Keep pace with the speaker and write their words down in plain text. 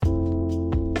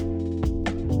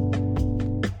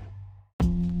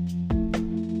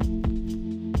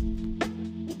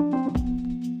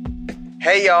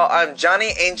Hey y'all, I'm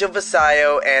Johnny Angel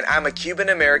Vasallo, and I'm a Cuban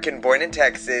American born in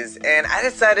Texas, and I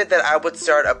decided that I would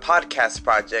start a podcast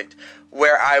project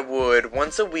where I would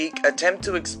once a week attempt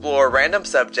to explore random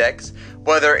subjects,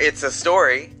 whether it's a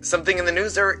story, something in the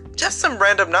news, or just some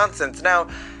random nonsense. Now,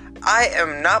 I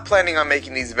am not planning on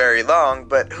making these very long,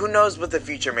 but who knows what the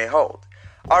future may hold.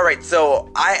 Alright,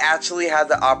 so I actually had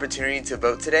the opportunity to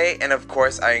vote today, and of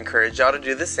course I encourage y'all to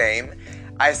do the same.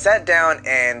 I sat down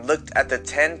and looked at the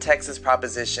 10 Texas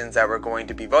propositions that were going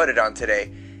to be voted on today,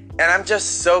 and I'm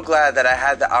just so glad that I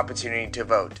had the opportunity to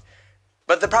vote.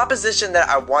 But the proposition that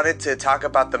I wanted to talk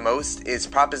about the most is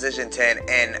Proposition 10,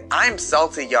 and I'm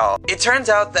salty, y'all. It turns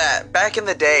out that back in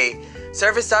the day,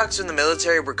 service dogs from the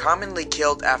military were commonly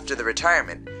killed after the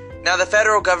retirement. Now, the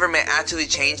federal government actually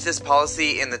changed this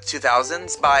policy in the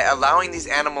 2000s by allowing these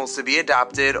animals to be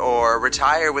adopted or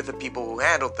retire with the people who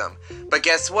handled them. But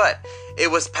guess what?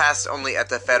 It was passed only at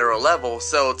the federal level,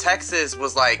 so Texas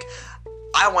was like,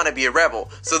 I want to be a rebel.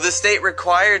 So the state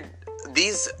required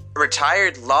these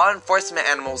retired law enforcement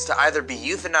animals to either be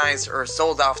euthanized or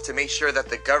sold off to make sure that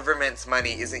the government's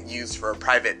money isn't used for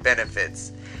private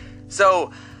benefits.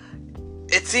 So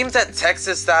it seems that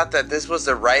Texas thought that this was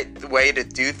the right way to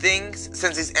do things,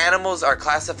 since these animals are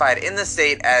classified in the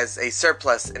state as a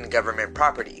surplus in government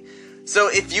property. So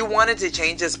if you wanted to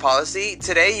change this policy,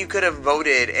 today you could have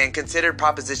voted and considered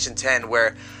Proposition 10,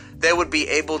 where they would be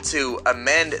able to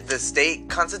amend the state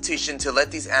constitution to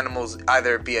let these animals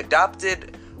either be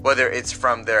adopted, whether it's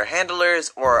from their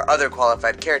handlers or other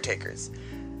qualified caretakers.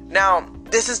 Now,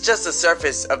 this is just the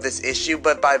surface of this issue,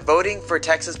 but by voting for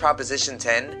Texas Proposition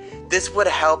 10, this would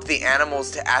help the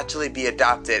animals to actually be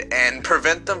adopted and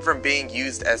prevent them from being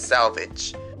used as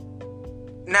salvage.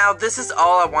 Now, this is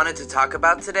all I wanted to talk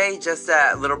about today, just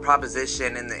that little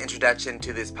proposition in the introduction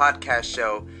to this podcast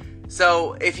show.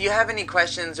 So, if you have any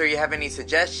questions or you have any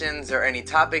suggestions or any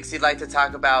topics you'd like to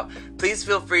talk about, please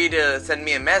feel free to send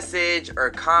me a message or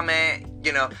comment,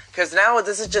 because now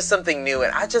this is just something new,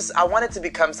 and I want it to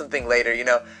become something later,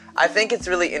 I think it's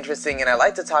really interesting, and I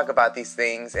like to talk about these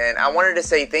things, and I wanted to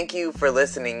say thank you for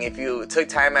listening. If you took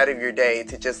time out of your day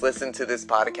to just listen to this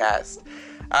podcast,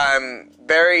 I'm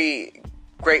very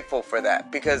grateful for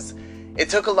that, because it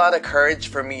took a lot of courage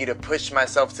for me to push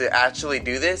myself to actually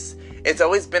do this. It's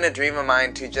always been a dream of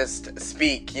mine to just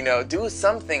speak, do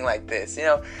something like this,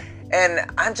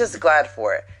 and I'm just glad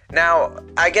for it. Now,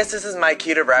 I guess this is my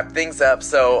cue to wrap things up,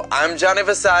 so I'm Johnny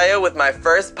Vasallo with my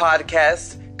first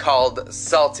podcast called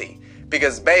Salty,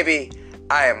 because baby,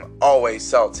 I am always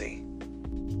salty.